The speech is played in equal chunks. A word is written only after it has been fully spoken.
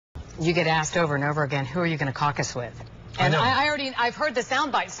You get asked over and over again, who are you going to caucus with? And I've heard the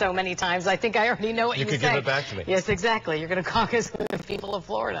soundbite so many times, I think I already know what you say. You could give it back to me. Yes, exactly. You're going to caucus with the people of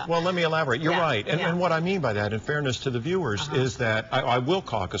Florida. Well, let me elaborate. You're right. And what I mean by that, in fairness to the viewers, is that I will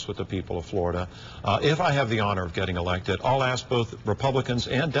caucus with the people of Florida. If I have the honor of getting elected, I'll ask both Republicans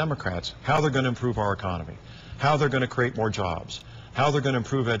and Democrats how they're going to improve our economy, how they're going to create more jobs, how they're going to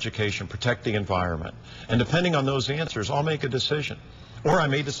improve education, protect the environment. And depending on those answers, I'll make a decision. Or I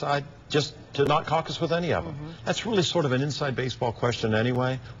may decide just to not caucus with any of them. That's really sort of an inside baseball question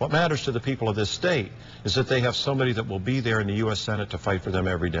anyway. What matters to the people of this state is that they have somebody that will be there in the U.S. Senate to fight for them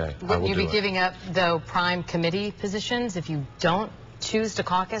every day. Would you be giving up, though, prime committee positions if you don't choose to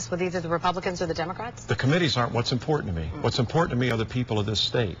caucus with either the Republicans or the Democrats? The committees aren't what's important to me. What's important to me are the people of this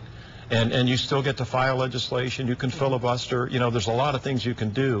state. And you still get to file legislation. You can filibuster. You know, there's a lot of things you can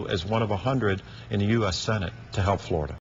do as one of 100 in the U.S. Senate to help Florida.